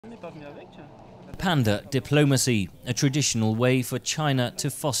Panda diplomacy, a traditional way for China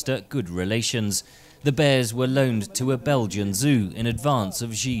to foster good relations. The bears were loaned to a Belgian zoo in advance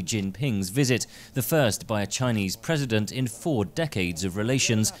of Xi Jinping's visit, the first by a Chinese president in 4 decades of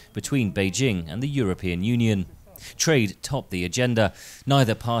relations between Beijing and the European Union. Trade topped the agenda.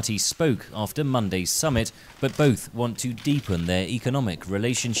 Neither party spoke after Monday's summit, but both want to deepen their economic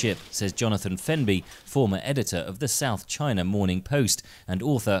relationship, says Jonathan Fenby, former editor of the South China Morning Post and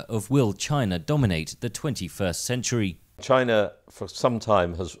author of Will China Dominate the 21st Century? China for some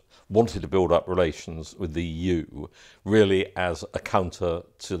time has wanted to build up relations with the EU, really as a counter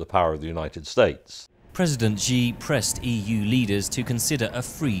to the power of the United States. President Xi pressed EU leaders to consider a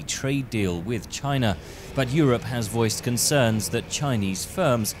free trade deal with China, but Europe has voiced concerns that Chinese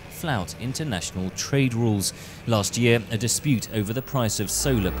firms flout international trade rules. Last year, a dispute over the price of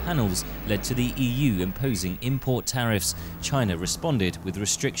solar panels led to the EU imposing import tariffs. China responded with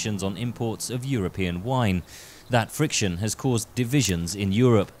restrictions on imports of European wine. That friction has caused divisions in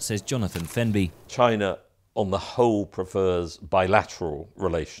Europe, says Jonathan Fenby. China on the whole prefers bilateral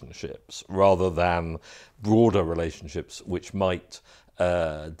relationships rather than broader relationships which might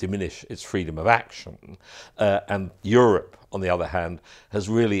diminish its freedom of action. And Europe, on the other hand, has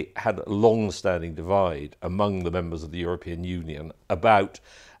really had a long-standing divide among the members of the European Union about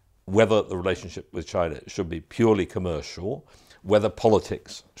whether the relationship with China should be purely commercial, whether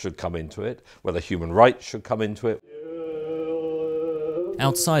politics should come into it, whether human rights should come into it.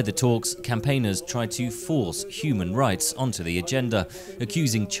 Outside the talks, campaigners tried to force human rights onto the agenda,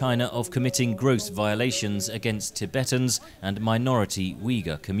 accusing China of committing gross violations against Tibetans and minority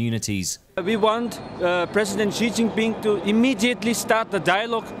Uyghur communities. We want President Xi Jinping to immediately start the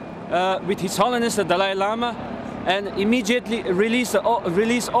dialogue with His Holiness the Dalai Lama and immediately release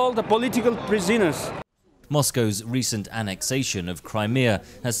all the political prisoners. Moscow's recent annexation of Crimea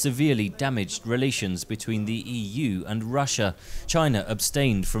has severely damaged relations between the EU and Russia. China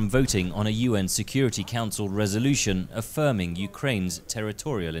abstained from voting on a UN Security Council resolution affirming Ukraine's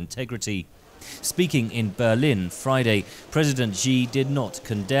territorial integrity. Speaking in Berlin Friday, President Xi did not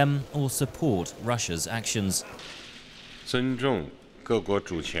condemn or support Russia's actions. 尊重各国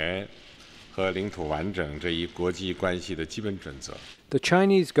主权和领土完整这一国际关系的基本准则。 The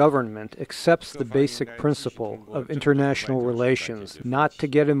Chinese government accepts the basic principle of international relations not to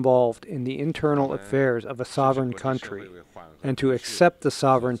get involved in the internal affairs of a sovereign country and to accept the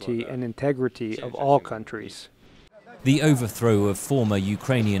sovereignty and integrity of all countries. The overthrow of former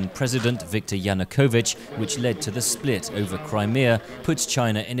Ukrainian President Viktor Yanukovych, which led to the split over Crimea, puts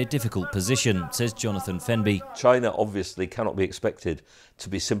China in a difficult position, says Jonathan Fenby. China obviously cannot be expected to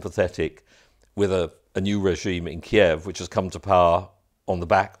be sympathetic with a new regime in Kiev, which has come to power on the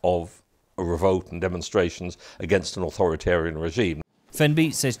back of a revolt and demonstrations against an authoritarian regime.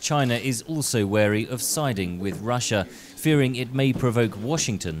 Fenby says China is also wary of siding with Russia, fearing it may provoke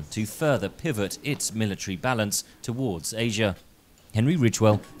Washington to further pivot its military balance towards Asia. Henry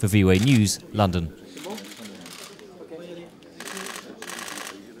Ridgwell for VOA News, London.